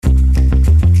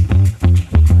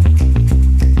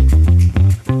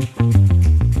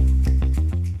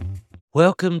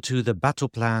Welcome to the Battle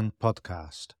Plan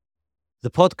podcast,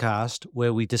 the podcast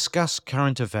where we discuss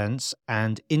current events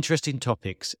and interesting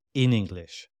topics in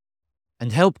English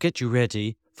and help get you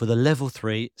ready for the Level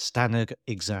 3 Stanag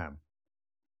exam.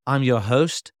 I'm your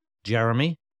host,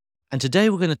 Jeremy, and today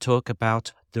we're going to talk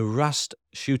about the Rust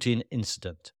shooting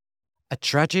incident, a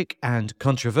tragic and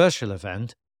controversial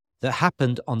event that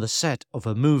happened on the set of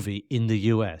a movie in the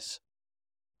US.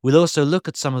 We'll also look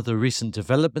at some of the recent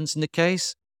developments in the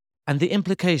case and the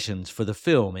implications for the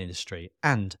film industry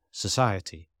and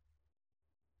society.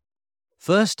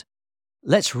 First,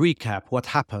 let's recap what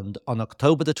happened on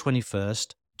October the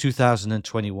 21st,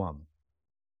 2021.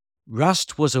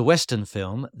 Rust was a Western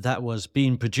film that was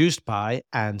being produced by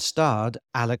and starred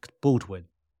Alec Baldwin,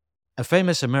 a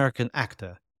famous American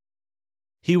actor.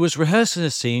 He was rehearsing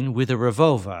a scene with a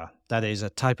revolver, that is, a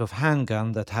type of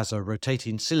handgun that has a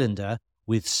rotating cylinder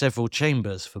with several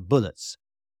chambers for bullets.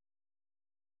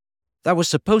 That was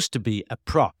supposed to be a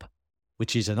prop,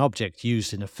 which is an object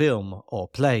used in a film or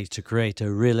play to create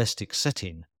a realistic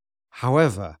setting.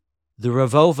 However, the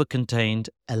revolver contained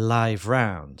a live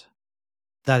round.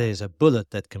 That is, a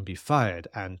bullet that can be fired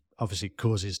and obviously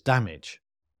causes damage.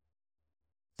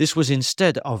 This was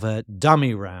instead of a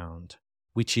dummy round,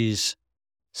 which is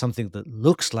something that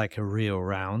looks like a real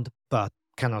round but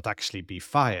cannot actually be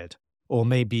fired, or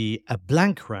maybe a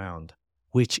blank round,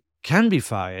 which can be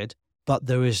fired but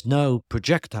there is no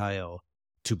projectile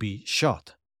to be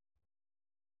shot.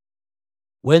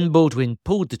 When Baldwin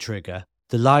pulled the trigger,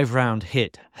 the live round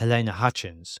hit Halyna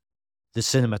Hutchins, the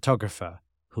cinematographer,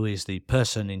 who is the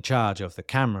person in charge of the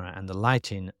camera and the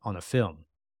lighting on a film,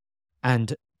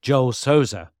 and Joel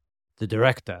Souza, the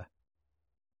director.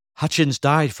 Hutchins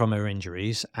died from her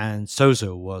injuries and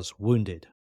Souza was wounded.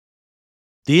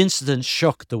 The incident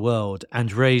shocked the world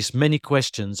and raised many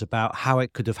questions about how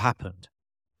it could have happened.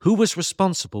 Who was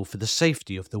responsible for the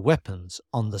safety of the weapons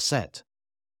on the set?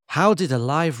 How did a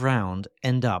live round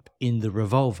end up in the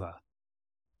revolver?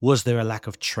 Was there a lack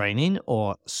of training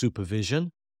or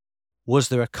supervision? Was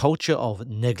there a culture of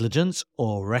negligence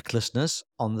or recklessness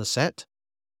on the set?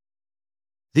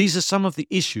 These are some of the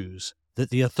issues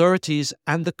that the authorities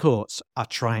and the courts are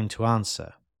trying to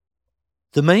answer.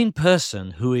 The main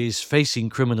person who is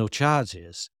facing criminal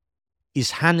charges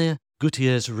is Hannah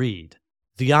Gutierrez-Reed,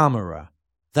 the armorer.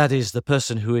 That is, the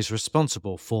person who is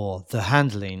responsible for the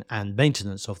handling and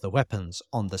maintenance of the weapons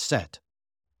on the set.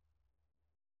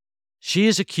 She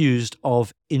is accused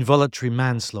of involuntary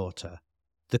manslaughter,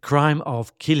 the crime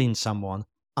of killing someone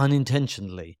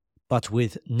unintentionally but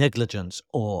with negligence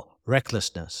or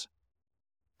recklessness,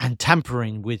 and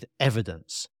tampering with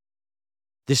evidence.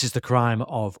 This is the crime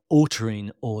of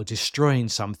altering or destroying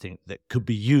something that could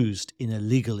be used in a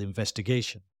legal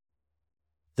investigation.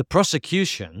 The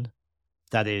prosecution,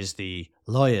 that is, the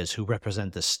lawyers who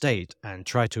represent the state and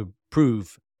try to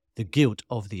prove the guilt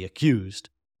of the accused,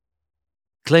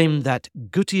 claim that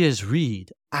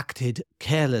Gutierrez-Reed acted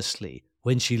carelessly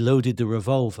when she loaded the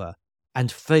revolver and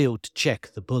failed to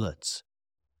check the bullets.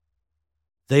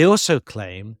 They also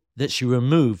claim that she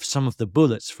removed some of the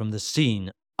bullets from the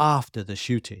scene after the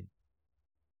shooting.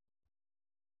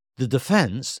 The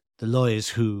defense, the lawyers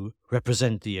who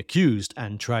represent the accused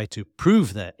and try to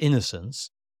prove their innocence,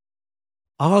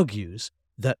 argues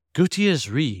that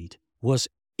Gutierrez-Reed was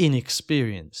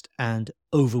inexperienced and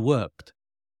overworked,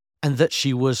 and that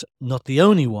she was not the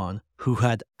only one who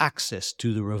had access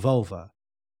to the revolver.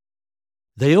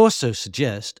 They also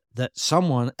suggest that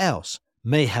someone else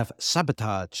may have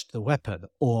sabotaged the weapon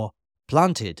or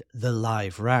planted the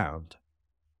live round.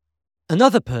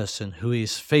 Another person who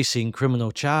is facing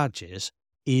criminal charges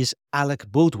is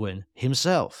Alec Baldwin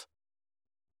himself.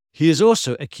 He is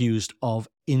also accused of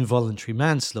involuntary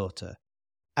manslaughter,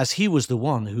 as he was the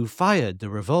one who fired the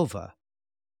revolver.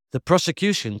 The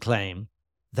prosecution claim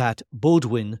that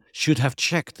Baldwin should have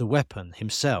checked the weapon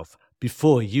himself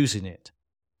before using it,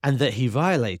 and that he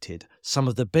violated some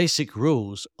of the basic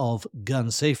rules of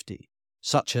gun safety,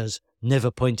 such as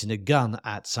never pointing a gun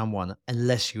at someone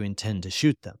unless you intend to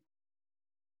shoot them.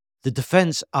 The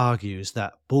defense argues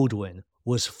that Baldwin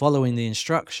was following the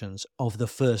instructions of the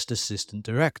first assistant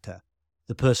director,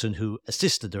 the person who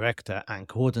assists the director and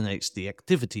coordinates the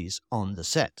activities on the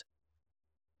set,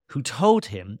 who told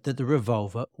him that the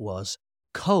revolver was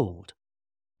cold,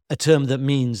 a term that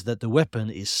means that the weapon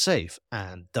is safe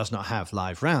and does not have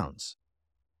live rounds.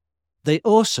 They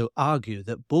also argue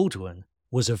that Baldwin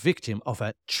was a victim of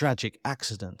a tragic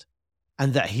accident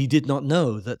and that he did not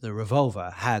know that the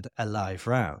revolver had a live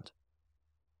round.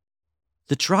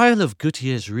 The trial of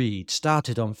Gutierrez-Reed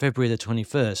started on February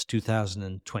 21,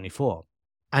 2024,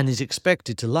 and is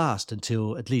expected to last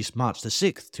until at least March the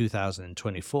 6th,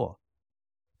 2024.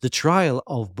 The trial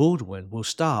of Baldwin will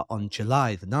start on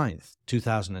July the 9th,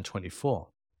 2024,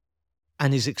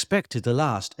 and is expected to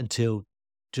last until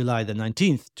July the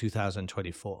 19th,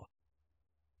 2024.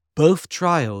 Both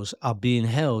trials are being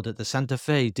held at the Santa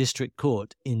Fe District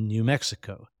Court in New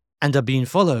Mexico and are being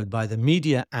followed by the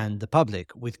media and the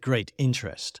public with great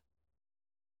interest.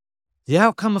 The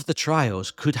outcome of the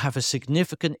trials could have a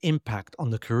significant impact on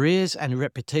the careers and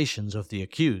reputations of the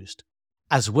accused,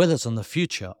 as well as on the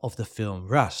future of the film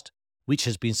Rust, which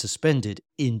has been suspended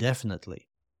indefinitely.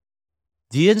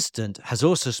 The incident has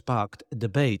also sparked a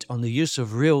debate on the use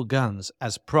of real guns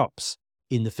as props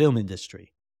in the film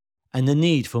industry, and the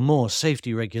need for more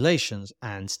safety regulations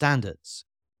and standards.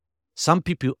 Some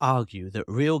people argue that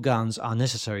real guns are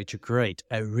necessary to create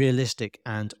a realistic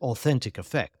and authentic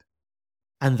effect,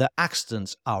 and that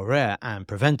accidents are rare and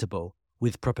preventable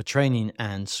with proper training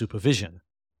and supervision.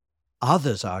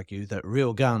 Others argue that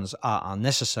real guns are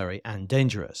unnecessary and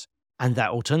dangerous, and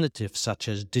that alternatives such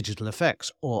as digital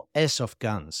effects or airsoft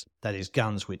guns, that is,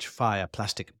 guns which fire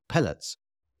plastic pellets,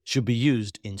 should be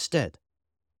used instead.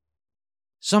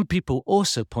 Some people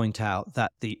also point out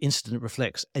that the incident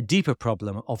reflects a deeper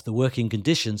problem of the working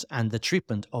conditions and the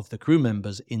treatment of the crew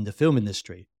members in the film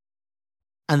industry,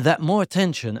 and that more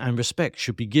attention and respect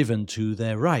should be given to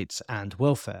their rights and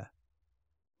welfare.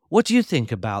 What do you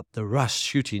think about the Rust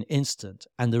shooting incident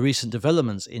and the recent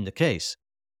developments in the case?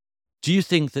 Do you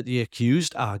think that the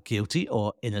accused are guilty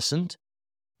or innocent?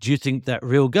 Do you think that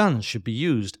real guns should be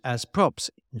used as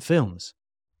props in films?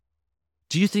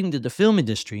 Do you think that the film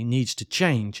industry needs to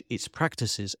change its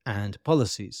practices and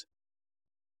policies?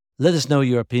 Let us know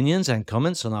your opinions and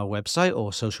comments on our website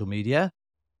or social media.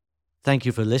 Thank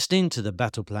you for listening to the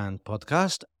Battle Plan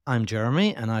podcast. I'm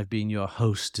Jeremy and I've been your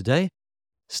host today.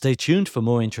 Stay tuned for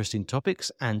more interesting topics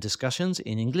and discussions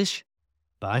in English.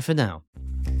 Bye for now.